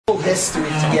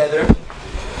history together.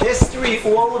 History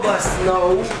all of us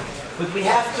know, but we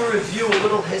have to review a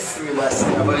little history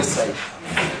lesson, Rabbi say.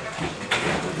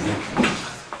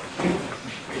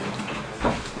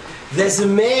 There's a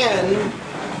man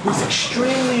who's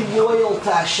extremely loyal to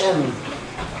Hashem.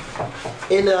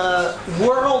 In a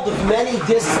world of many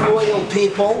disloyal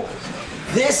people,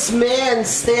 this man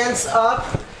stands up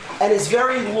and is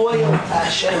very loyal to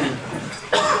Hashem.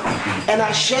 And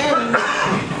Hashem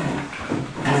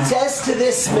says to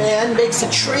this man, makes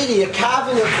a treaty, a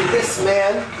covenant with this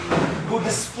man, who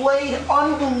displayed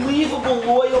unbelievable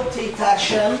loyalty to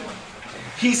Hashem.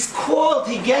 He's called,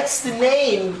 he gets the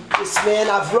name, this man,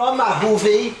 Avram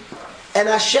Ahuvi, and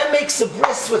Hashem makes a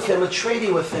bris with him, a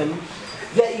treaty with him,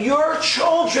 that your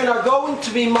children are going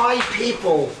to be my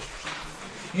people.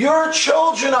 Your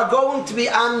children are going to be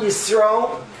Am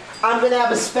Yisrael. I'm going to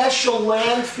have a special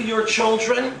land for your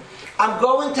children. I'm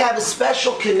going to have a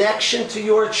special connection to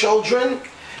your children.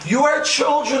 Your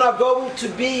children are going to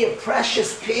be a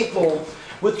precious people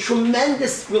with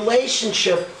tremendous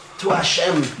relationship to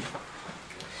Hashem.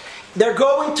 They're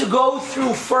going to go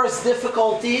through first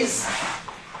difficulties.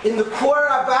 In the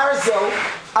Torah Barzo,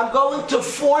 I'm going to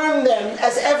form them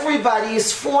as everybody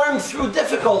is formed through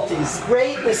difficulties.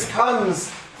 Greatness comes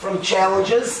from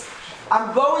challenges.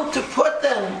 I'm going to put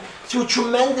them through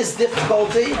tremendous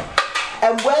difficulty.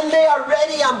 And when they are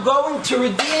ready, I'm going to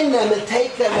redeem them and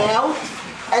take them out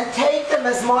and take them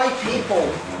as my people.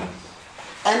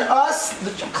 And us, the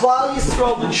Klal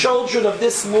Yisrael, the children of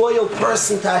this loyal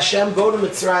person to Hashem, go to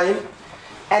Mitzrayim.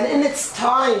 And in its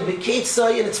time, in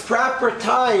its proper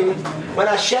time, when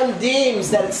Hashem deems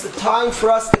that it's the time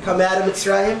for us to come out of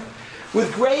Mitzrayim,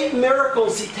 with great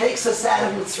miracles, He takes us out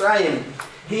of Mitzrayim.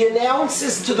 He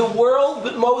announces to the world,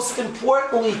 but most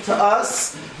importantly to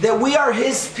us, that we are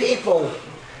His people,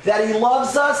 that He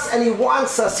loves us and He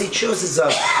wants us, He chooses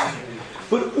us.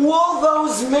 But all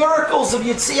those miracles of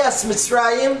Yetzias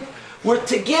Mitzrayim were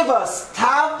to give us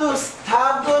Tavdun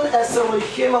es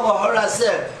Elokim al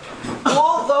Hazeh.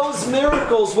 All those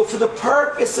miracles were for the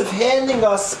purpose of handing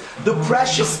us the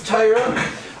precious Torah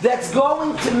that's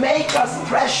going to make us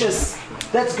precious,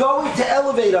 that's going to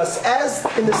elevate us. As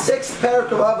in the 6th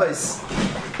parak of Avos,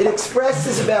 it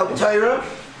expresses about Torah.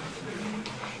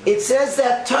 It says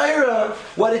that Torah,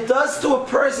 what it does to a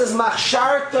person is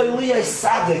machshar toiliyah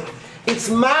sadik. It's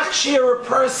machshir a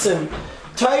person.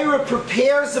 Torah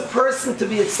prepares a person to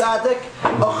be a tzaddik,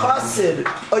 a chassid,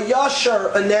 a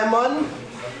yashar, a neman.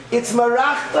 It's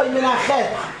marachta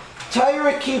minachet.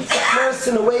 Torah keeps a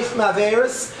person away from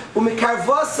averos.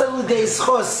 Umikarvasa l'dei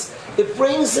schos. It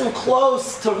brings him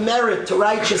close to merit, to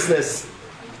righteousness.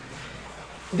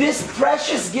 This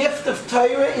precious gift of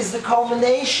Torah is the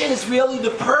culmination, is really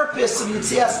the purpose of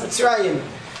Yetzias Mitzrayim.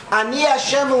 Ani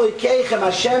Hashem Elokeichem.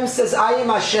 Hashem says, I am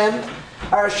Hashem.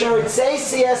 Asher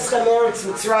Itzeisi Eschem Eretz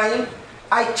Mitzrayim.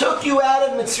 I took you out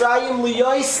of Mitzrayim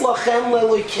liyois lachem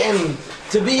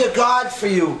lelokim, to be a God for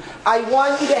you. I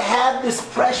want you to have this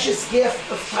precious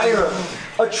gift of Torah,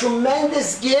 a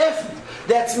tremendous gift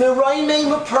that's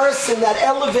miraymim a person, that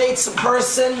elevates a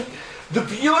person. The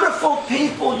beautiful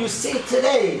people you see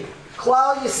today,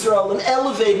 Klal Yisrael, an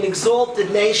elevated,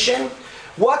 exalted nation.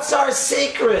 What's our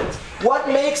secret? What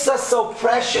makes us so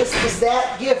precious is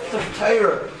that gift of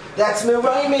Torah. That's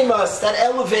miraymim us, that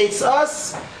elevates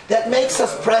us, that makes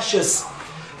us precious.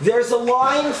 There's a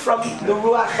line from the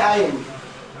Ruach Chaim.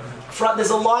 There's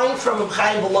a line from Reb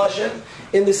Chaim Volozhin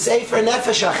in the Sefer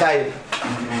Nefesh HaChaim.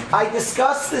 I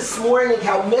discussed this morning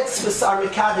how mitzvahs are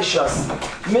mekadesh us.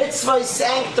 Mitzvahs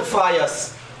sanctify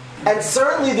us. And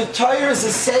certainly the Torah is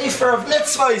a sefer of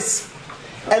mitzvahs.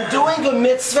 And doing a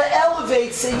mitzvah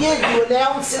elevates a yid. You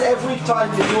announce it every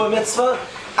time you do a mitzvah.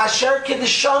 Asher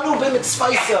kedeshanu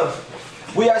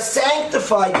b'mitzvaysav. We are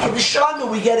sanctified.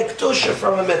 Kedeshanu, we get a kedusha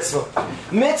from a mitzvah.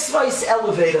 Mitzvahs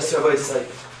elevate us, Rabbi say.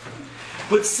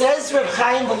 But says Reb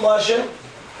Chaim Volozhin,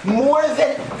 more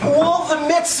than all the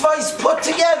mitzvahs put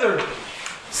together,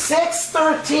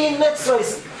 613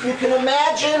 mitzvahs. You can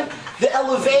imagine the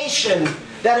elevation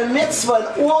that a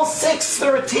mitzvah and all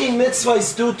 613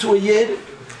 mitzvahs do to a yid.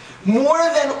 More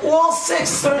than all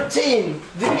 613,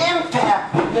 the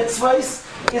impact of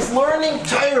mitzvahs is learning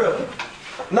Torah.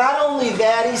 Not only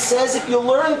that, he says, if you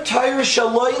learn Torah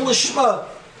shaloi lishma,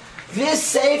 this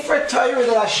sefer Torah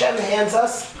that Hashem hands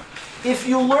us, if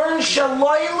you learn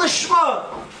shaloi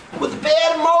lishma, with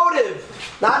bad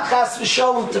motive, not chas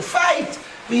v'sholem to fight,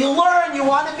 but you learn, you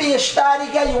want to be a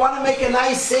shtadi guy, you want to make a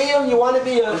nice sale, you want to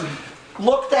be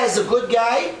looked as a good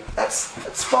guy, that's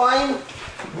fine.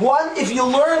 One, if you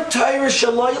learn Torah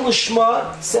shaloi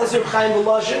lishma, says Reb Chaim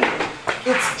Volozhin,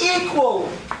 it's equal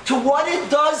to what it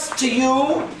does to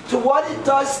you, to what it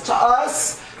does to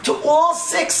us, to all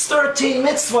 613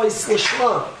 mitzvahs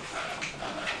Ishma.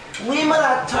 Limud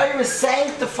HaTorah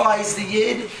sanctifies the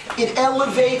Yid, it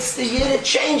elevates the Yid, it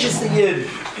changes the Yid.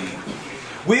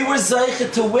 We were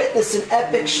zeicha to witness an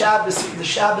epic Shabbos, the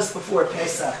Shabbos before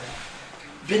Pesach.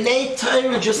 B'nai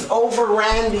Torah just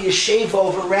overran the yeshiva,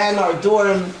 overran our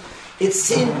dorm. It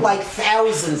seemed like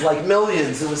thousands, like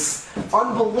millions. It was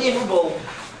unbelievable.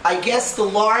 I guess the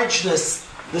largeness,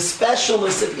 the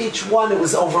specialness of each one, it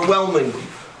was overwhelming.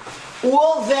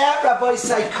 All that, Rabbi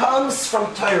say, comes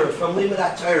from Torah, from Limud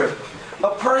HaTorah.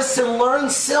 A person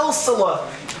learns silsila.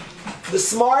 The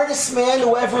smartest man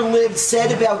who ever lived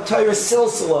said about Torah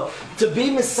silsila. To be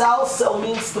misalsel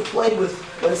means to play with.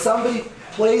 When somebody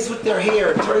plays with their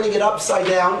hair, turning it upside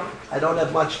down, I don't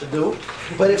have much to do.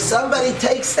 But if somebody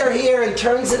takes their hair and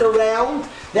turns it around,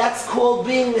 that's called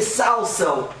being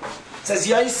misalsel. It says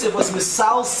Yosef was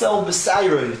misalsel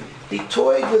b'sayroi. He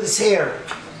toyed with his hair.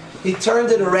 He turned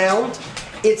it around.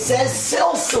 It says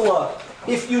silsila.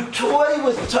 If you toy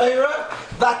with Torah,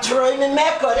 v'Torah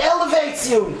mimeka, it elevates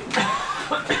you.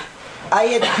 I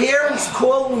had parents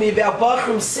calling me about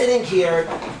Bachram sitting here.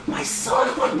 My son,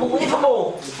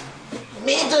 unbelievable.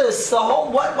 Midas, the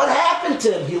whole, what happened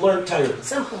to him? He learned Torah.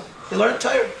 Simple. He learned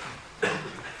Torah.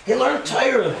 He learned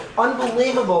Torah.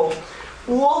 Unbelievable.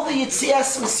 All the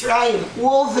Yitzias Mitzrayim,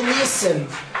 all the Nisim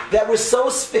that were so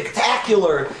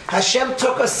spectacular. Hashem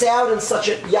took us out in such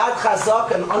a Yad Chazak,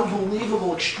 an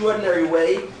unbelievable, extraordinary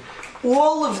way.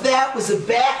 All of that was a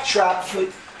backdrop for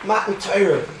Matan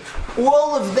Torah.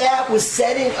 All of that was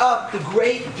setting up the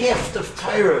great gift of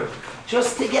Torah.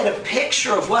 Just to get a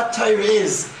picture of what Torah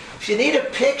is. If you need a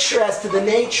picture as to the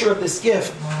nature of this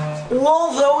gift,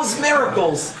 all those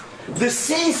miracles, the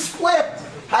sea split,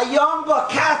 Hayam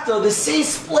Bakata, the sea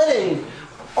splitting,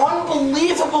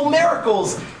 unbelievable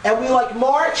miracles, and we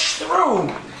march through,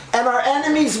 and our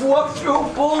enemies walk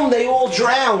through, boom, they all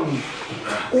drown.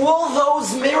 All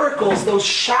those miracles, those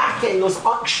shocking, those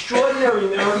extraordinary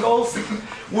miracles,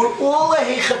 were all a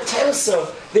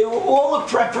hechatemsa. They were all a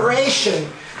preparation.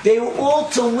 They were all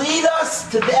to lead us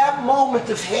to that moment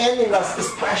of handing us this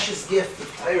precious gift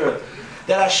of Torah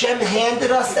that Hashem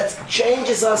handed us, that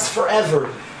changes us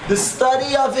forever. The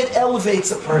study of it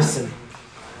elevates a person.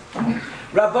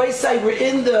 Rabbi say we're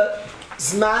in the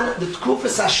Zman, the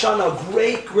Tkufas Hashana,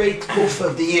 great Tkufa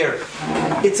of the year.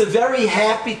 It's a very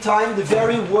happy time. The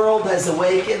very world has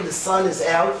awakened. The sun is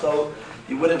out, though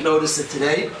you wouldn't notice it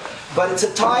today. But it's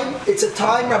a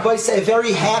time, Rabbi say, a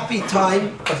very happy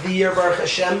time of the year, Baruch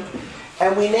Hashem.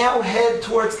 And we now head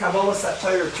towards Kabbalah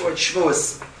Satorah, towards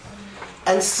Shavuos.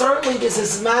 And certainly there's a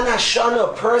Zman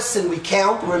Hashana, a person we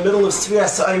count. We're in the middle of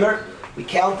Sfiras Omer. We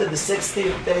counted the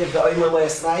 60th day of the Omer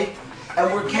last night.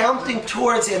 And we're counting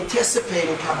towards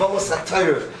anticipating Kabbalah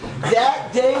Satorah.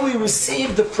 That day we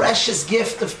receive the precious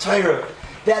gift of Torah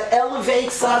that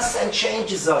elevates us and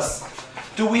changes us.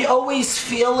 Do we always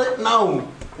feel it? No.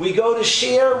 We go to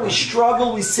share, we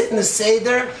struggle, we sit in the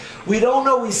Seder. We don't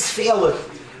always feel it.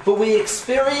 But we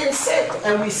experience it,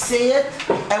 and we see it,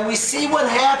 and we see what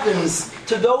happens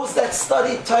to those that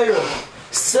study Torah.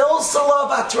 Silsila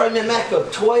v'Torah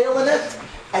mimeka, toil in it,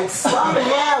 and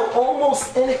somehow,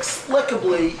 almost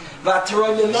inexplicably,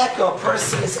 v'Torah mimeka, a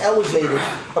person is elevated,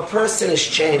 a person is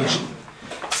changed.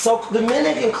 So the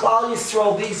minute in Klal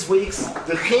Yisrael these weeks,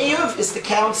 the chiyuv is to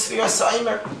count Sfiras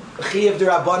Omer, the chiyuv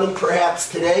d'Rabbanan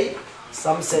perhaps today,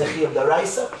 some say chiyuv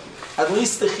d'Oraisa, at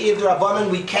least the chiyuv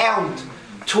d'Rabbanan we count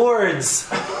towards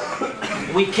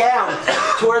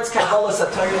Kabbalah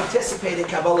Satorah, anticipating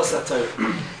Kabbalah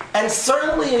Satorah. And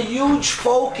certainly a huge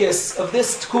focus of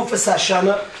this Tkufas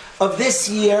Hashana, of this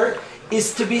year,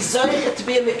 is to be Zoyeh, to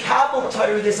be a Mekabel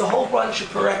Torah. There's a whole bunch of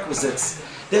prerequisites.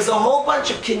 There's a whole bunch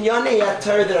of Kinyanei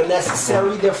HaTorah that are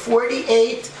necessary. There are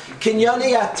 48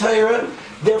 Kinyanei HaTorah.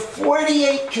 There are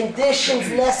 48 conditions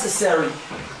necessary.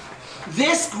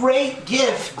 This great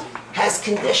gift has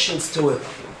conditions to it.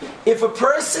 If a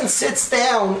person sits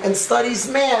down and studies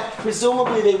math,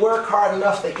 presumably they work hard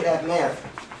enough they could have math.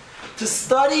 To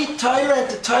study Torah and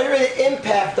to Torah to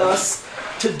impact us,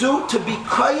 to be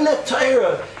koine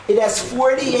Torah, it has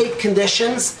 48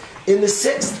 conditions. In the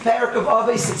 6th parak of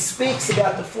Avos, it speaks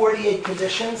about the 48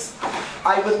 conditions.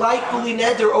 I would like B'li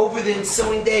Neder over the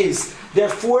ensuing days. There are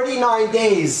 49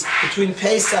 days between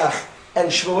Pesach and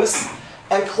Shavuos.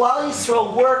 And Klal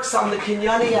Yisrael works on the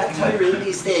Kinyanei HaTorah in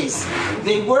these days.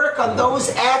 They work on those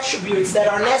attributes that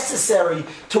are necessary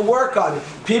to work on.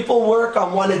 People work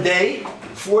on one a day,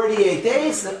 48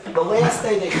 days. The last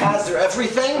day they chazer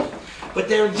everything. But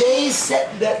there are days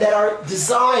that are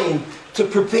designed to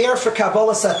prepare for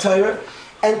Kabbalah Satorah.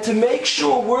 and to make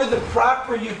sure we're the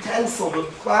proper utensil, the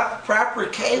proper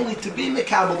keli to be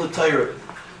mekabel the Torah.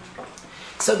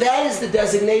 So that is the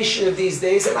designation of these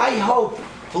days, and I hope,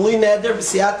 b'li neder,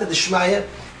 b'siyata d'shmaya,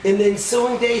 in the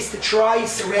ensuing days to try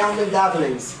surrounding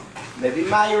davenings. Maybe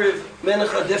Ma'ariv,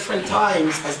 Mincha, different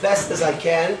times, as best as I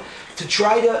can, to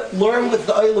try to learn with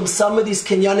the Olam some of these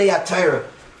Kinyanei HaTorah,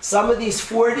 some of these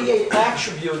 48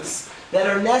 attributes that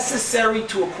are necessary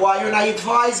to acquire, and I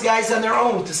advise guys on their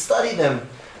own to study them,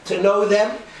 to know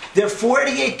them. There are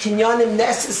 48 Kinyanim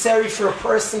necessary for a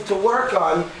person to work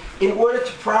on in order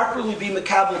to properly be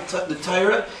Mekabel the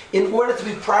Torah, in order to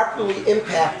be properly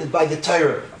impacted by the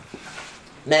Torah.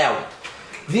 Now,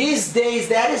 these days,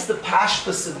 that is the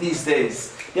pashtus of these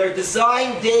days. They're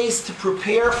designed days to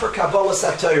prepare for Kabbalah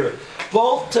HaTorah,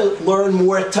 both to learn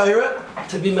more Torah,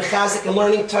 to be mechazik in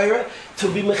learning Torah, to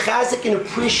be mechazik in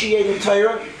appreciating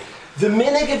Torah. The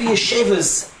minig of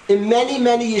yeshivas, in many,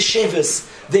 many yeshivas,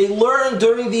 they learn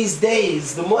during these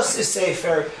days the Mussar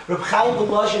Sefer, Reb Chaim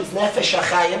Volozhin's Nefesh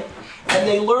HaChaim, and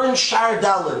they learn Shar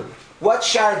Daled. What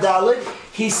Shar Daled?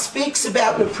 He speaks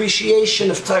about an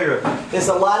appreciation of Torah. There's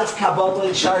a lot of Kabbalah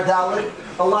in Shar Daled,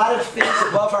 a lot of things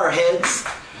above our heads.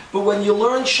 But when you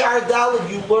learn Shar Daled,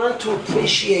 you learn to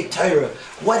appreciate Torah.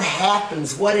 What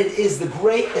happens, what it is, the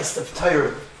greatness of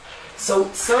Torah. So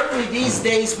certainly these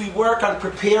days we work on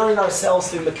preparing ourselves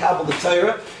through Mekabel the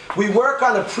Torah. We work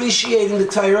on appreciating the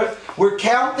Torah. We're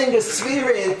counting a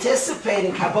Sfira,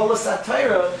 anticipating Kabbalah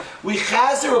HaTorah. We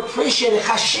chazer appreciating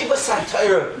Chashivas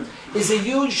HaTorah is a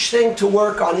huge thing to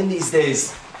work on in these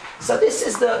days. So this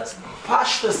is the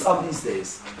pashtus of these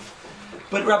days.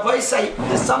 But Rabbi say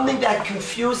there's something that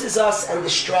confuses us and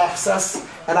distracts us,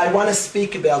 and I want to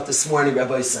speak about this morning,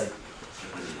 Rabbi say.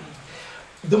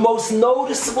 The most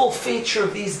noticeable feature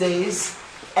of these days,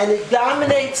 and it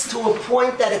dominates to a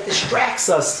point that it distracts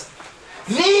us.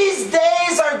 These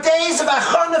days are days of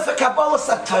achana for Kabbalah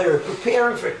HaTorah,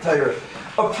 preparing for Torah,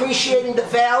 appreciating the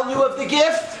value of the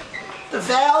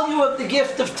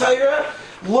gift of Torah,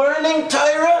 learning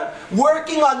Torah,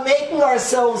 working on making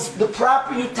ourselves the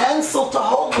proper utensil to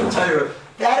hold the Torah.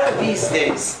 That are these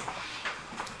days.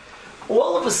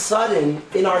 All of a sudden,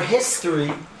 in our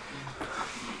history,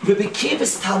 Rabbi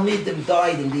Kiva's Talmidim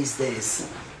died in these days.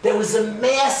 There was a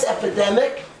mass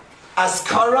epidemic,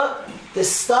 Azkara, the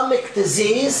stomach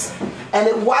disease, and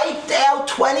it wiped out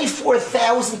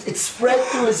 24,000. It spread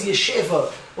through his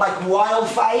yeshiva like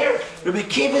wildfire. Rabbi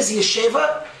Kiva's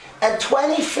yeshiva, and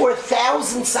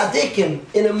 24,000 tzaddikim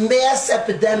in a mass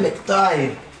epidemic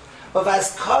died of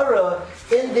Azkara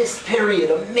in this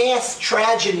period, a mass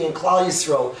tragedy in Klal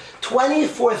Yisrael.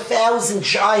 24,000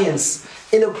 giants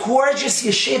in a gorgeous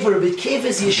yeshiva, Rabbi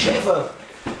Kiva's yeshiva,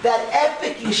 that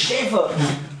epic yeshiva.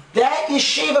 That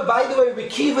yeshiva, by the way, Rabbi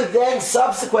Kiva then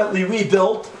subsequently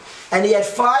rebuilt, and he had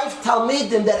 5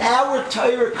 Talmidim, that our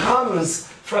Torah comes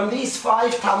from these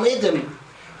 5 Talmidim.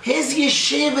 His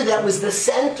yeshiva that was the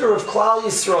center of Klal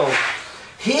Yisrael.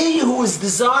 He who was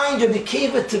designed, Rabbi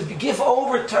Kiva, to give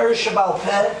over Torah Shabbal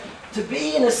Peh, to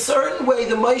be in a certain way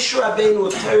the Moshe Rabbeinu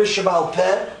of Torah Shabbal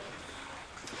Peh.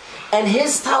 And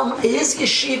his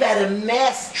yeshiva had a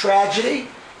mass tragedy,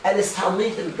 and his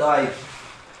Talmidim died.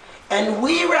 And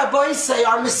we, Rabbi, say,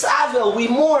 our Misavel, we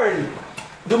mourn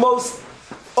the most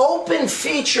open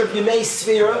feature of Yemei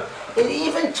Sfira. It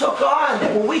even took on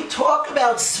that when we talk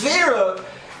about Sfira,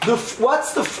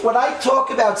 when I talk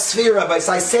about Sfira, Rabbi,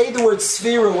 so I say the word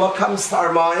Sfira, what comes to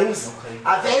our minds?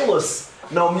 Avelus.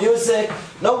 No music,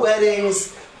 no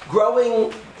weddings,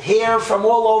 growing hair from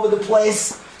all over the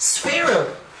place. Sfira.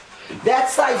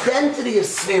 That's the identity of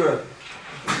Sfira.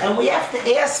 And we have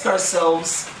to ask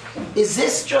ourselves, is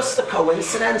this just a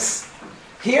coincidence?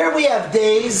 Here we have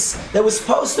days that we're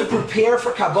supposed to prepare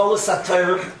for Kabbalah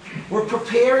HaTorah. We're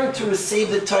preparing to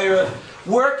receive the Torah,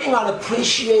 working on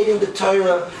appreciating the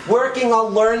Torah, working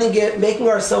on learning it, making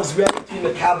ourselves ready to be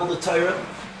Mekabel the Torah.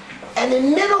 And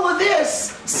in the middle of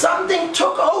this, something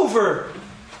took over.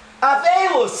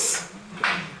 Avelus.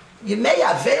 You may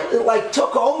Avelus, it like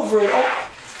took over.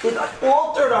 It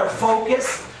altered our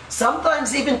focus,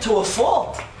 sometimes even to a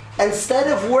fault. Instead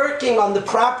of working on the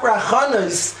proper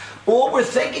achanas, all we're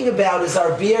thinking about is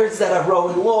our beards that are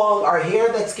growing long, our hair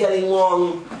that's getting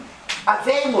long.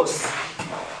 Avelus.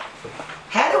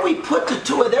 How do we put the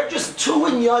two? They're just two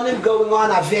inyanim going on.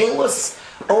 Avelus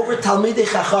over Talmidei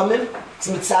Chachamim. It's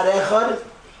mitzad echad.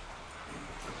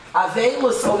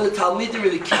 Avelus over the Talmidei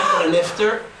Rabbi Kiva and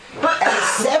Nifter. And a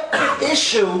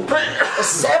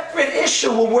separate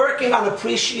issue, we're working on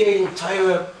appreciating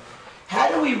Torah. How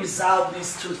do we resolve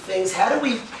these two things? How do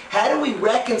we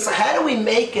reconcile? How do we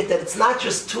make it that it's not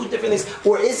just two different things?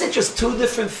 Or is it just two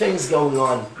different things going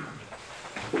on?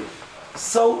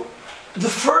 So, the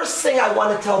first thing I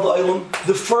want to tell the Olam,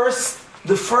 the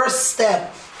first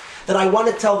step that I want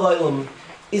to tell the Olam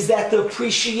is that the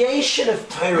appreciation of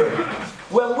Torah,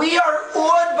 when we are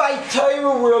awed by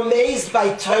Torah, we're amazed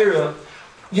by Torah.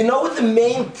 You know what the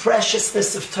main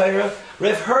preciousness of Torah?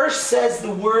 Rav Hirsch says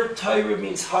the word Torah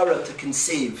means hara, to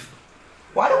conceive.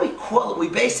 Why do we call it? We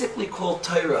basically call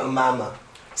Torah a mama.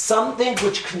 Something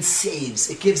which conceives,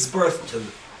 it gives birth to.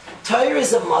 Torah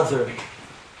is a mother.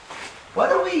 What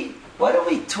do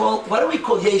we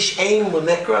call Yesh Ein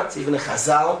L'Mikra? It's even a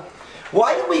Chazal.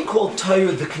 Why do we call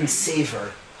Torah the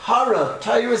conceiver? Hara,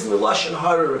 Torah is Milashon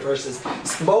Hara, verses.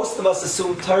 Most of us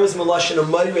assume Torah is Milashon or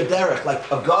Moira Derech, like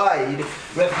a guide.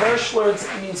 Rav Hirsch learns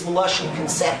it means Milashon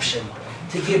conception,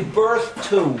 to give birth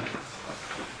to.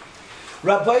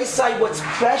 Rabbi say what's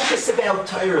precious about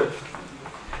Torah.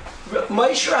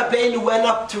 Moshe Rabbeinu went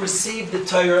up to receive the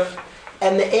Torah,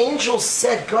 and the angels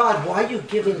said, God, why are you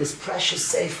giving this precious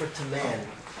sefer to man?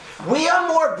 We are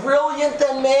more brilliant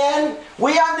than man.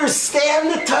 We understand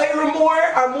the Torah more,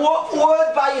 are more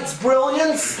awed by its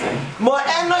brilliance.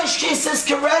 Says,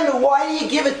 why do you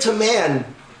give it to man?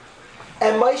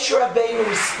 And Moshe Rabbeinu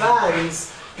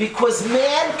responds, because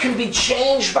man can be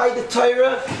changed by the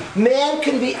Torah, man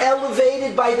can be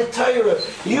elevated by the Torah.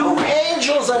 You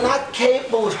angels are not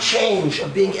capable of change,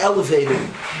 of being elevated.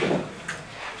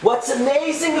 What's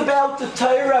amazing about the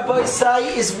Torah, Rabbi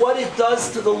say, is what it does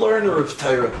to the learner of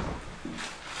Torah.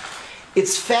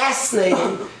 It's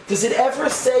fascinating. Does it ever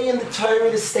say in the Torah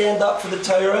to stand up for the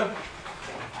Torah?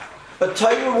 A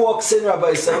Torah walks in,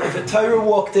 Rabbi say. If a Torah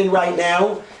walked in right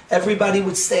now, everybody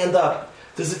would stand up.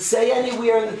 Does it say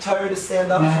anywhere in the Torah to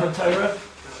stand up for a Torah?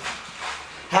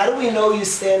 How do we know you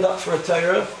stand up for a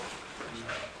Torah?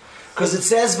 Because it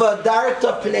says,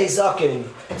 "V'adarta pnei zaken."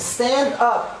 Stand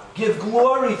up, give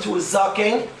glory to a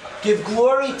zaken, give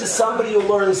glory to somebody who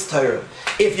learns Torah.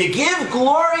 If you give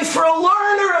glory for a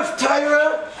learner of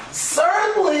Torah,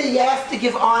 certainly you have to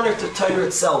give honor to Torah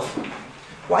itself.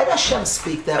 Why does Hashem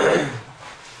speak that way?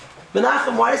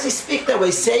 Menachem, why does he speak that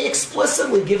way? Say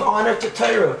explicitly, give honor to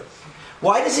Torah.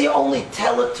 Why does he only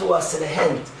tell it to us in a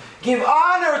hint? Give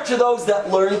honor to those that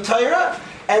learn Torah,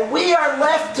 and we are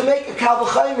left to make a kal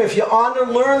v'chomer. If you honor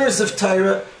learners of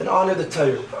Torah, then honor the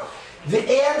Torah. The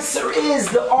answer is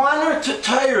the honor to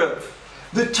Torah.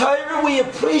 The Torah we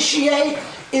appreciate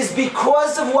is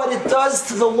because of what it does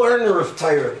to the learner of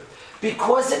Torah.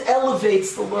 Because it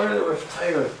elevates the learner of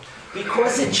Torah.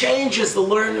 Because it changes the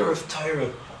learner of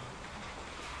Torah.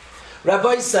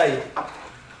 Rabbi say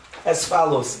as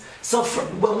follows. So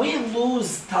when we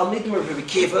lose Talmidim of Rabbi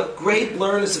Akiva, great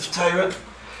learners of Torah,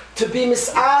 to be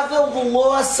misavel the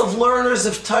loss of learners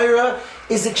of Torah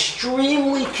is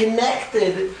extremely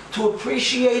connected to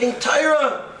appreciating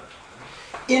Torah.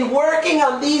 In working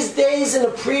on these days and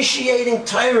appreciating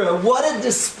Torah, what a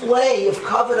display of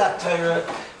kavod Torah,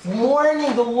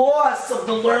 mourning the loss of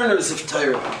the learners of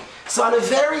Torah. So on a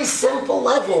very simple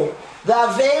level, the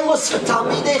avelus for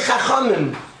Talmidei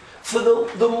Chachamim, for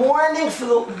the mourning, for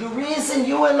the reason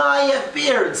you and I have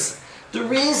beards, the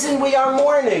reason we are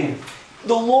mourning,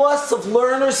 the loss of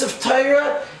learners of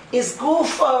Torah is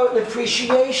gufa, an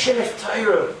appreciation of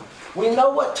Torah. We know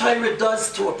what Torah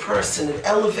does to a person. It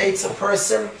elevates a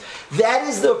person. That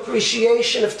is the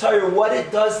appreciation of Torah, what it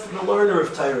does to the learner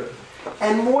of Torah.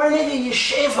 And mourning a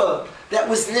yeshiva that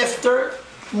was nifter,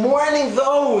 mourning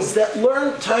those that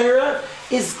learn Torah,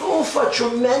 is gufa,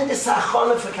 tremendous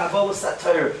achana for Kabbalas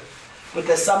Torah. But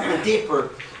there's something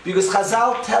deeper. Because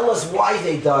Chazal tell us why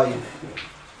they died.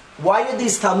 Why did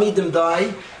these Talmidim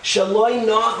die? Shaloi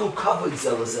nagu kavod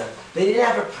zelazeh. They didn't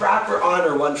have a proper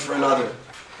honor one for another.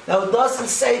 Now it doesn't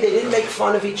say they didn't make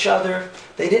fun of each other,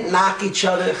 they didn't knock each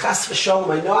other. Chas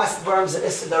v'sholom, I know as worms and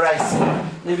issa daraisa.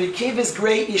 Rabbi Akiva's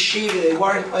great yeshiva, they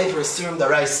weren't over asurim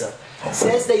daraisa. It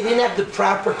says they didn't have the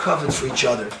proper kavod for each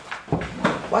other.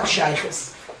 What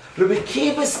shaykhs? Rabbi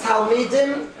Akiva's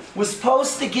Talmidim was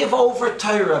supposed to give over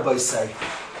Torah, Rabbi say.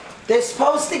 They're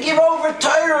supposed to give over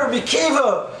Torah, Rabbi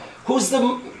Akiva, who's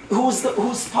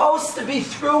supposed to be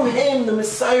through him the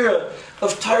Messiah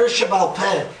of Torah Shabbal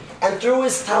Peh, and through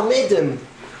his Talmidim.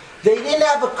 They didn't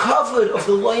have a kavod of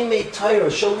the loymei Torah.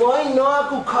 Shaloi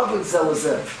nagu kavod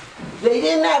zelazeh. They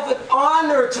didn't have an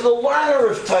honor to the learner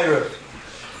of Torah.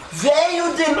 They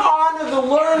who didn't honor the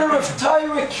learner of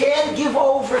Torah can't give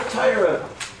over Torah.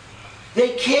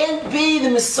 They can't be the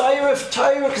Messiah of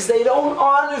Torah because they don't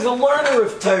honor the learner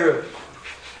of Torah.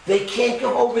 They can't give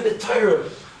over the Torah.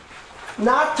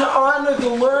 Not to honor the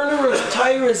learner of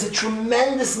Torah is a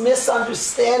tremendous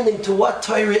misunderstanding to what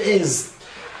Torah is.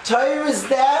 Torah is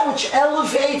that which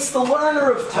elevates the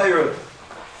learner of Torah.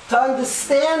 To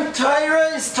understand Torah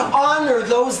is to honor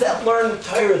those that learn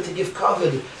Torah, to give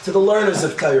kavod to the learners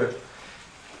of Torah,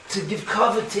 to give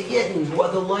kavod to Yidden who are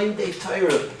the Loimdei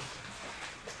Torah.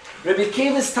 Rabbi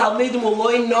Akiva's Talmidim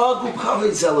Uloy Nagu Kavod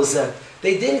Zelazeh.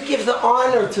 They didn't give the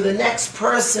honor to the next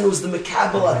person who's the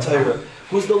Mekabel HaTorah,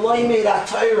 who's the Loimed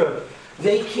HaTorah.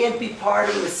 They can't be part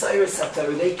of the Cyrus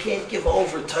HaTorah. They can't give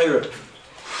over Torah.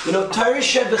 You know, Torah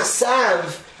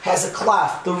Shebechsav has a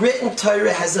klaf. The written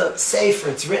Torah has a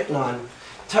sefer. It's written on.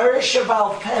 Torah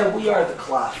Shebal Peh, we are the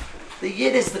klaf. The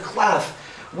Yid is the klaf.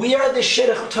 We are the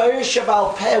shidduch. Torah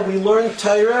Shebal Peh. We learn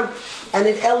Torah, and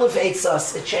it elevates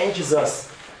us. It changes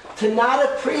us. To not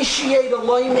appreciate a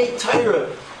loimei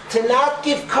Torah, to not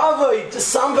give kavod to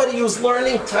somebody who's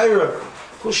learning Torah,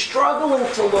 who's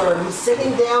struggling to learn, who's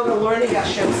sitting down and learning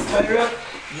Hashem's Torah,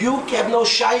 you have no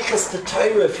shaykhs to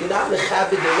Torah if you're not mechabed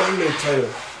the loimei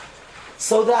Torah.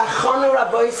 So the achana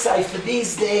Rabbi say for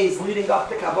these days leading up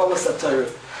to Kabbalah Torah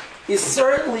is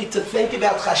certainly to think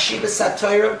about Chashivas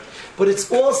Torah, but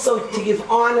it's also to give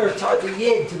honor to the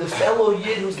Yid, to the fellow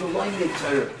Yid who's the loimei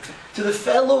Torah. To the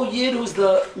fellow Yid who's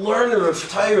the learner of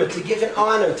Torah, to give an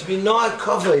honor, to be no'ad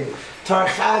kavod to our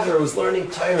chaver who's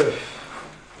learning Torah.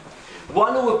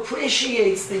 One who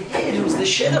appreciates the Yid who's the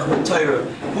shidduch of Torah,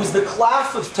 who's the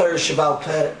klaf of Torah Shebal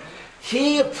Peh.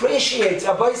 He appreciates.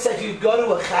 Rabbi said, if you go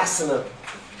to a chasana,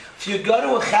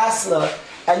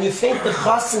 and you think the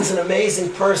chassan's an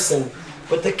amazing person,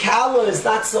 but the kala is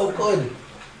not so good.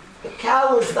 The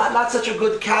kala is not such a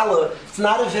good kala. It's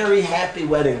not a very happy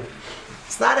wedding.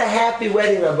 It's not a happy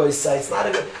wedding, Rabbi say. It's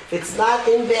not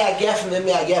in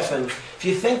Be'agefen. If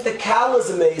you think the kala is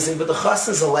amazing, but the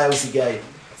chassan's a lousy guy,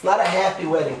 it's not a happy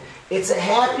wedding. It's a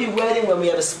happy wedding when we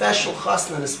have a special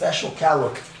chassan and a special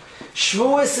kala.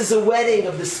 Shavuos is a wedding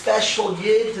of the special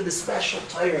Yid to the special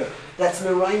Torah. That's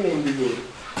Merayim the Yid.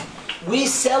 We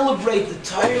celebrate the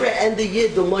Torah and the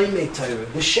Yid, the Loimei Torah,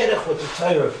 the Shedach with the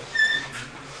Torah.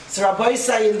 So Rabbi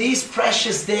say, in these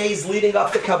precious days leading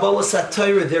up to Kabbalah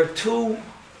Torah, there are two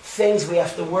things we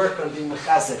have to work on being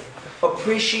mechazik.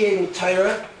 Appreciating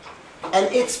Torah and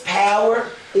its power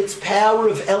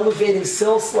of elevating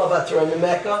Silsila B'Torah in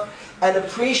Mecca, and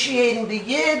appreciating the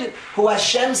Yid who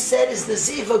Hashem said is the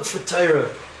Zivug for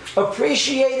Torah.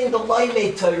 Appreciating the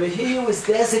Loimei Torah, he who is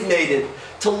designated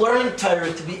to learn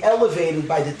Torah, to be elevated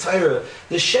by the Torah,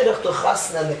 the Shedach, the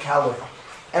Chasna, and the Kalah.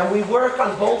 And we work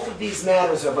on both of these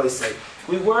matters, Rabbi say.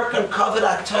 We work on kavod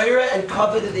HaTorah and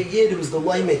kavod of the Yid who's the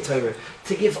Loimei Torah,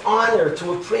 to give honor,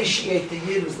 to appreciate the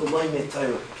Yid who's the Loimei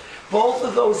Torah. Both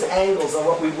of those angles are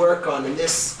what we work on in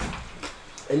this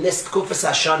Tkufas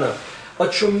Hashana. A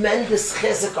tremendous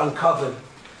chizuk on kavod.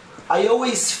 I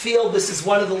always feel this is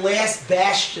one of the last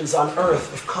bastions on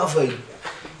earth of kavod.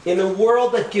 In a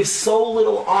world that gives so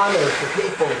little honor to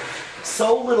people,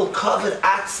 so little kavod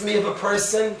atzmi of a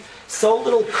person, so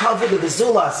little kavod of the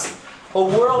zulas, a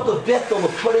world of bittul,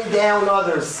 of putting down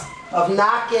others, of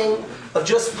knocking, of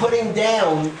just putting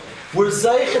down. We're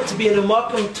zeichet to be in a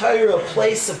makom Torah, a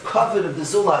place of kavod of the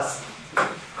zulas,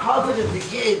 kavod of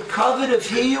the Yid, kavod of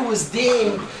he who was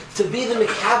deemed to be the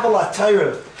Mekabel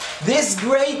Torah. This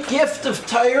great gift of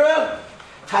Torah,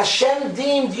 Hashem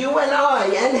deemed you and I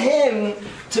and him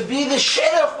to be the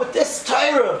shidduch with this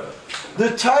Torah.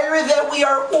 The Torah that we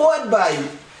are awed by.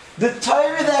 The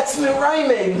Torah that's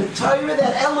merayim, the Torah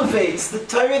that elevates, the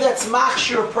Torah that's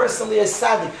machshir personally as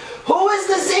tzaddik. Who is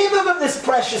the zivav of this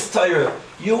precious Torah?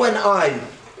 You and I.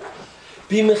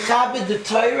 Be mechabed the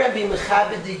Torah, be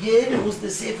mechabed the Yid, who's the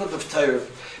zivav of Torah.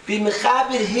 Be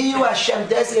mechabed he who Hashem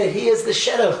designated, he is the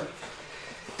shidduch.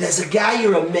 There's a guy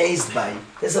you're amazed by.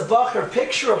 There's a bacher,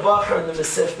 picture a bacher in the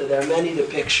Masifta, there are many to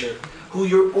picture, who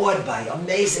you're awed by,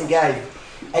 amazing guy.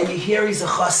 And you hear he's a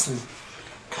chassan.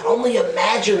 Can only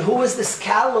imagine who is this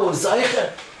Kalo,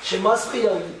 Zeicha. She must be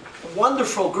a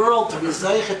wonderful girl to be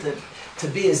Zeicha, to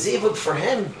be a zivug for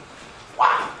him.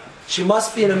 Wow. She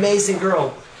must be an amazing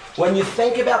girl. When you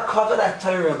think about Kavod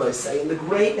HaTorah, I say, and the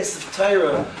greatness of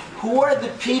Torah, who are the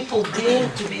people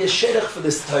deemed to be a shidduch for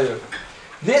this Torah?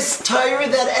 This Torah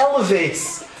that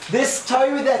elevates, this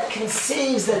Torah that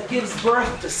conceives, that gives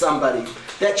birth to somebody,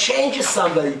 that changes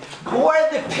somebody. Who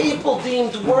are the people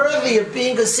deemed worthy of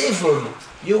being a zivug?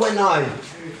 You and I.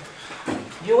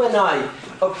 You and I.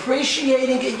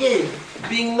 Appreciating a Yid.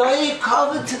 Being noyed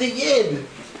kavod to the Yid.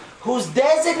 Who's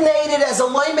designated as a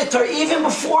loimei Torah even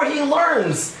before he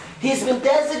learns. He's been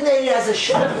designated as a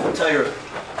shidduch Torah.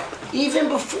 Even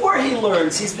before he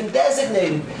learns, he's been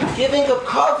designated. Giving a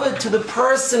kavod to the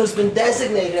person who's been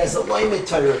designated as a loimei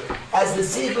Torah, as the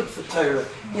zivug for Torah,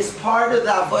 is part of the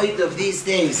avodah of these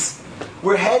days.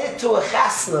 We're headed to a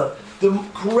chasna. the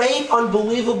great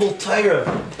unbelievable Torah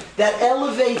that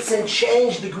elevates and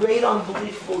changes the great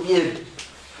unbelievable Yid.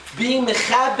 Being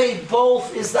mechabed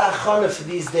both is the achana for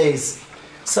these days.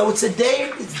 So it's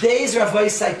days, Rabbi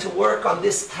said, to work on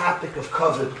this topic of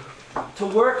kavod, to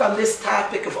work on this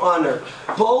topic of honor,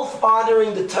 both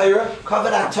honoring the Torah,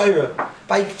 kavod HaTorah,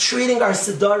 by treating our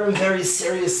Siddharim very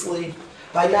seriously,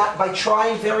 by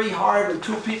trying very hard when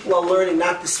two people are learning,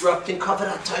 not disrupting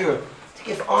kavod HaTorah, to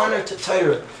give honor to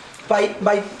Torah,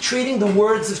 by treating the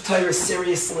words of Torah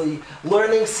seriously,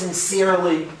 learning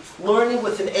sincerely, learning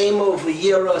with an aim of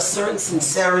a certain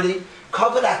sincerity.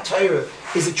 Kavod HaTorah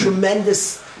is a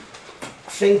tremendous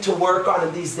thing to work on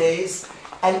in these days.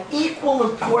 And equal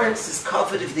importance is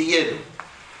kavod of the Yid.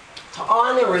 To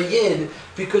honor a Yid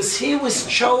because he was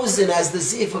chosen as the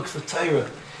zivuk for Torah.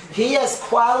 He has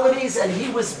qualities and he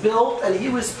was built and he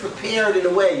was prepared in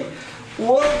a way.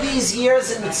 All these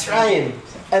years in Mitzrayim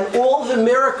and all the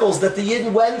miracles that the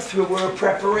Yid went through were a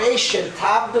preparation.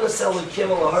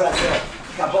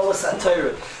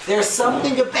 There's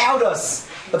something about us,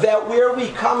 about where we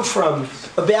come from,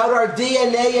 about our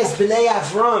DNA as B'nai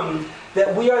Avram,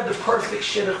 that we are the perfect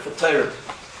shidduch for Torah.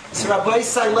 So Rabbi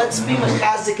said, let's be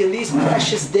mechazik in these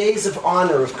precious days of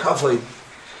honor, of kavod.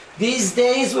 These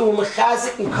days we will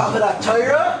mechazik in kavod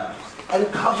HaTorah and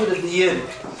kavod of the Yid.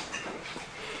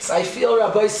 So I feel,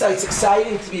 Rabbi said, it's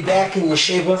exciting to be back in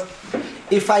yeshiva.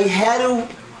 If I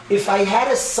had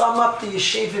to sum up the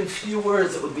yeshiva in few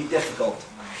words, it would be difficult.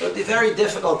 It would be very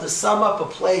difficult to sum up a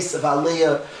place of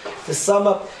aliyah, to sum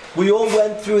up. We all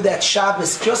went through that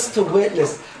Shabbos just to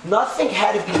witness. Nothing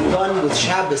had to be done with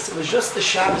Shabbos. It was just the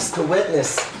Shabbos to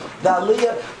witness. The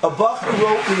aliyah, a bacher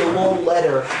wrote me a long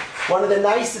letter. One of the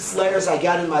nicest letters I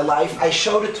got in my life. I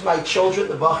showed it to my children.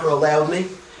 The bacher allowed me.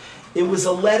 It was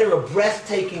a letter, a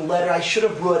breathtaking letter. I should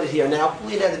have brought it here. Now,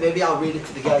 maybe I'll read it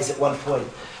to the guys at one point.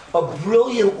 A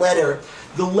brilliant letter.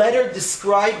 The letter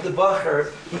described the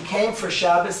bacher. He came for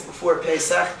Shabbos before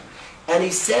Pesach, and he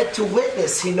said to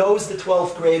witness, he knows the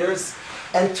 12th graders,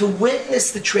 and to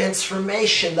witness the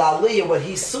transformation, the aliyah, what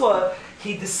he saw,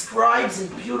 he describes in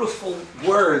beautiful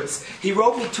words. He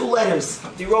wrote me 2 letters.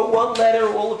 He wrote one letter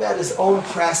all about his own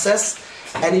process,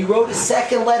 and he wrote a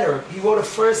second letter. He wrote a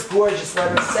first gorgeous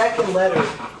letter. A second letter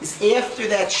is after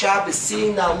that Shabbos,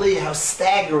 seeing the aliyah, how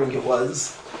staggering it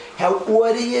was, how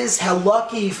odd he is, how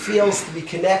lucky he feels to be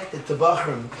connected to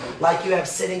Bachram, like you have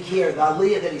sitting here, the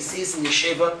aliyah that he sees in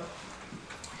yeshiva.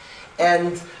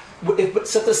 And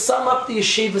so to sum up the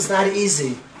yeshiva is not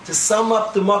easy. To sum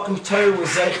up the Makom Torah was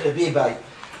Zeich Rebibai.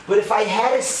 But if I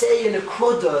had to say in a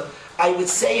kuda, I would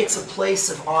say it's a place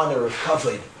of honor, of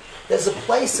kavod. There's a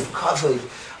place of kavod.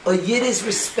 A Yid is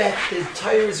respected,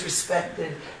 Torah is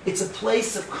respected. It's a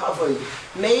place of kavod.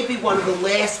 Maybe one of the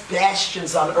last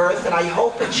bastions on earth, and I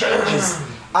hope it changes.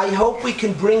 I hope we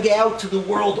can bring out to the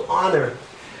world honor.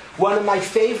 One of my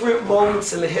favorite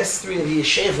moments in the history of the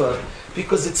yeshiva,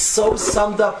 because it so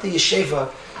summed up the yeshiva.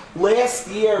 Last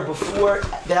year, before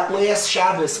that last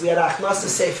Shabbos, we had Achnasa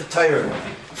Sefer Torah.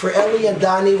 For Eli and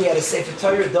Dani, we had a Sefer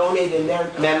Torah donated in their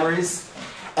memories.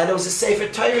 And it was a Sefer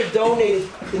Torah donated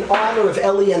in honor of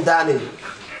Eli and Dani.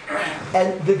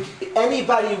 And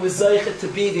anybody who was zeichet to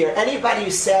be there, anybody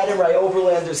who sat in Ray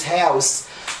Overlander's house,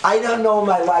 I don't know in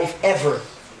my life ever.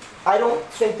 I don't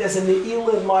think there's a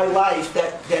Ne'ilah in my life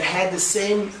that had the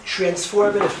same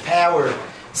transformative power.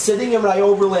 Sitting in Ray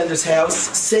Overlander's house,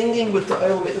 singing with the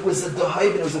oil, it was a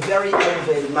dahaib, it was a very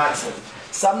elevated matzah.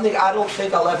 Something I don't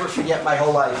think I'll ever forget my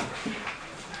whole life.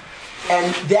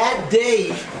 And that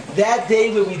day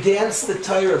when we danced the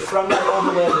Torah from Ray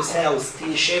Overlander's house to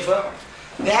Yeshiva,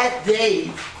 that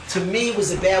day to me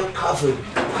was about kavod.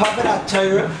 Kavod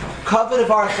HaTorah, kavod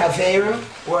of our chaverim,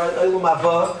 or Olam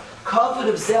Haba, kavod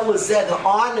of Zelazeh, the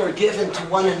honor given to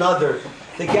one another.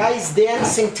 The guys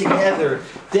dancing together,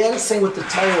 dancing with the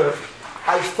Torah.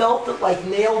 I felt it like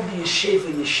nailed the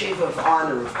yeshiva of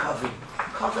honor, of kavod.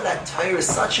 Kavod HaTorah is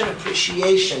such an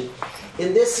appreciation.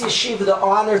 In this yeshiva, the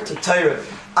honor to Torah.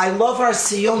 I love our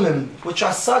siyumim, which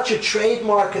are such a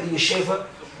trademark of the yeshiva.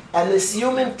 And the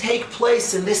siyumim take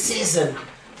place in this season.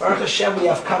 Baruch Hashem, we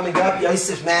have coming up,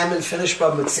 Yosef Mammon finished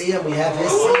by Mitzvah, we have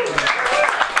his siyumim.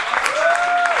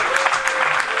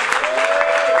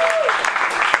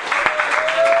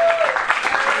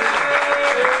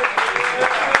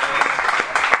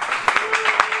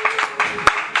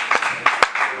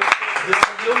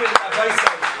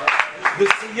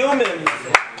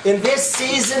 In this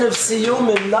season of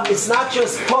Siyumim, it's not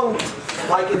just punkt,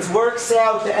 like it works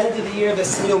out the end of the year, the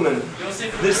Siyumim.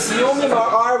 The Siyumim are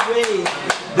our way.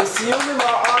 The Siyumim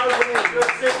are our way.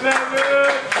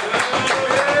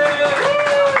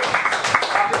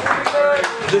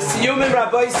 The Human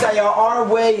Rabbi say our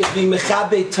way of being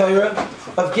Mechabe Torah,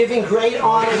 of giving great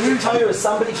honor to Torah.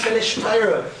 Somebody finished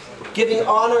Torah, giving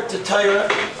honor to Torah.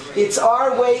 It's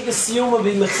our way to Siyum of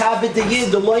being Mechabe the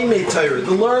Yid, the Loimei Torah, the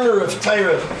learner of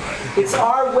Torah. It's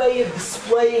our way of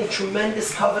displaying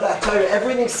tremendous Kavod Torah.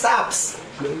 Everything stops.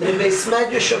 In the Beis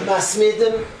Medrash of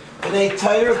Masmidim, in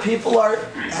Torah, people are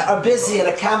busy and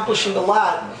accomplishing a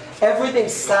lot. Everything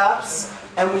stops.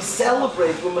 And we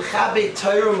celebrate with Mechabe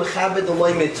Torah, Mechabe the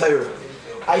Loimei Torah.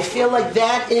 I feel like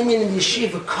that in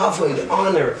yeshiva, kavod,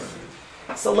 honor.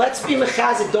 So let's be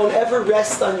mechazik. Don't ever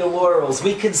rest on your laurels.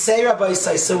 We could say, Rabbi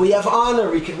say, so we have honor.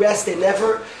 We could rest. They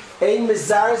never. Ein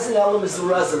mizarzin elam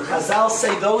mizurazim. Chazal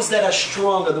say those that are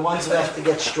strong are the ones who have to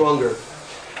get stronger.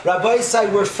 Rabbi say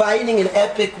we're fighting an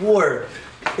epic war.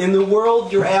 In the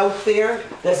world you're out there,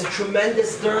 there's a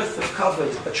tremendous dearth of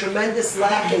kavod, a tremendous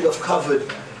lacking of kavod.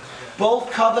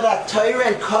 Both kavod Torah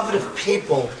and kavod of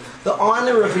people. The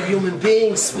honor of a human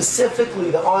being, specifically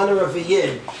the honor of a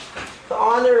yid. The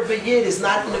honor of a yid is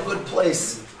not in a good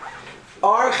place.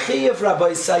 Our chiyuv,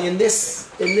 Rabbi say, in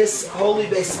this holy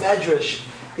Beis Medrash,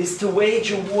 is to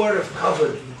wage a war of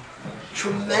kavod.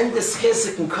 Tremendous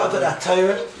chizuk in kavod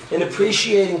Torah, in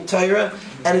appreciating Torah,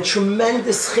 and a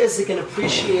tremendous chizuk in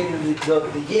appreciating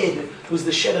the yid, who's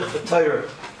the shidduch for Torah.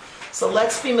 So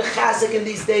let's be mechazik in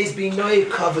these days, be noy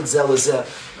kavod zelazeh.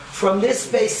 From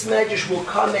this Beis Medrash will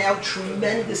come out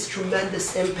tremendous,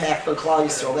 tremendous impact on Klal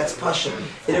Yisrael. That's Pasha.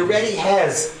 It already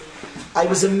has. I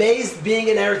was amazed being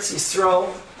in Eretz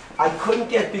Yisrael. I couldn't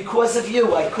get, because of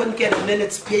you, I couldn't get a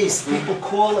minute's peace. People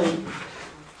calling,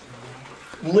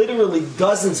 literally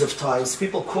dozens of times,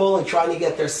 people calling, trying to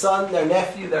get their son, their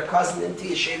nephew, their cousin into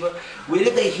yeshiva. Where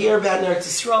did they hear about in Eretz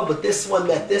Yisrael? But this one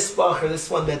met this bacher, this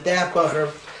one met that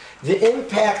bacher. The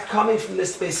impact coming from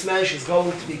this Beis Medrash is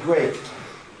going to be great.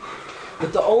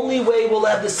 But the only way we'll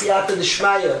have the siyata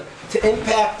d'shmaya to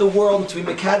impact the world, to be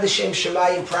mekadeshem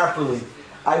shemayim properly.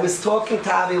 I was talking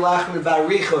to Avi Lachman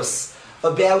Barichos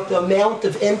about the amount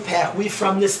of impact we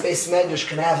from this Beis Medrash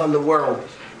can have on the world.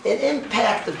 An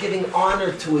impact of giving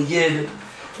honor to a yid,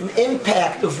 an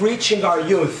impact of reaching our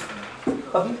youth,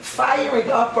 of firing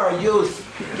up our youth,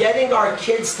 getting our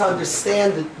kids to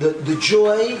understand the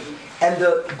joy and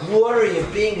the glory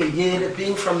of being a yid, of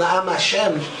being from the Am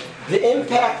Hashem. The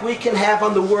impact we can have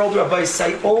on the world, Rabbi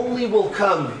say, only will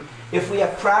come if we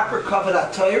have proper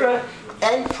kavod Torah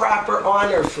and proper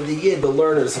honor for the yid, the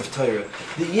learners of Torah.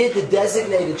 The yid, the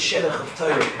designated shidduch of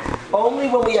Torah. Only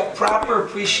when we have proper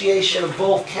appreciation of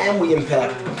both can we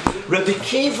impact. Rabbi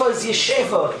Kiva's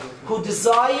yeshiva, who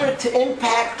desired to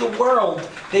impact the world,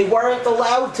 they weren't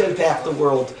allowed to impact the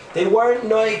world. They weren't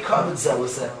noy kavod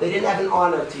zelazeh. They didn't have an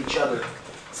honor to each other.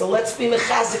 So let's be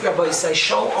mechazik, Rabbi say,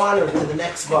 show honor to the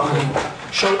next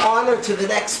bacher. Show honor to the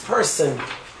next person.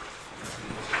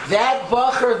 That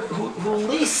bacher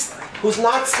who's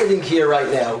not sitting here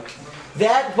right now,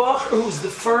 that bacher who's the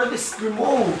furthest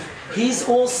removed, he's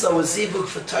also a zibuk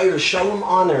for Torah. Show him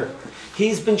honor.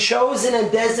 He's been chosen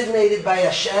and designated by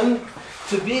Hashem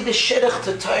to be the shidduch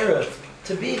to Torah.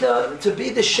 To be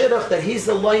the shidduch that he's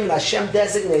the loim, Hashem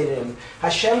designated him.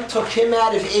 Hashem took him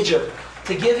out of Egypt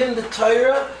to give him the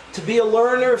Torah, to be a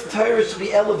learner of Torah, to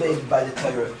be elevated by the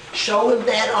Torah. Show him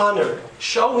that honor.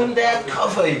 Show him that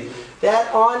kavod.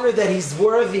 That honor that he's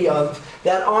worthy of.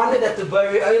 That honor that the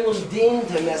Bari Olam deemed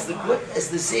him as the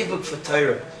zibuk for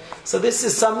Torah. So this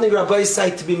is something Rabbi say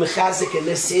to be mechazik in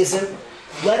this season.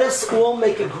 Let us all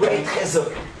make a great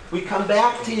chizuk. We come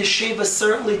back to yeshiva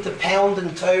certainly to pound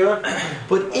in Torah,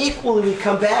 but equally we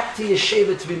come back to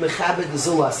yeshiva to be mechabed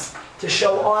zulas, to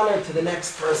show honor to the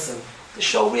next person. To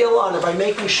show real honor by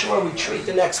making sure we treat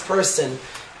the next person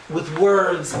with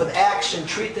words, with action,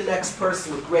 treat the next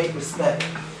person with great respect.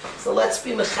 So let's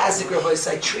be mechazik, Rabbi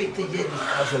say, treat the yid with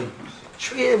kavod.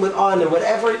 Treat him with honor,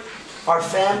 whatever our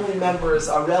family members,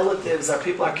 our relatives, our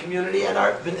people, our community, and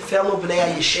our fellow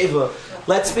bnei yeshiva.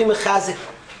 Let's be mechazik.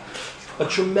 A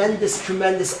tremendous,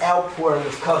 tremendous outpouring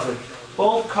of kavod.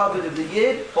 Both kavod of the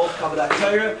yid, both kavod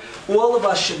Torah. All of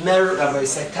us should merit, Rabbi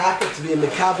say, to be a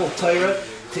mekabel Torah,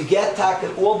 to get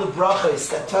takat all the brachas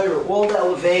that Torah, all the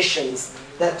elevations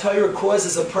that Torah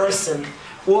causes a person.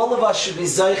 All of us should be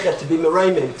zeichet to be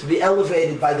meraimim, to be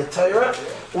elevated by the Torah.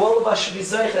 All of us should be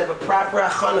zeichet to have a proper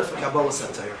achana for Kabbalas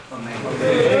HaTorah. Amen.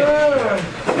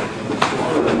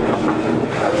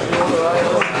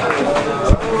 Amen.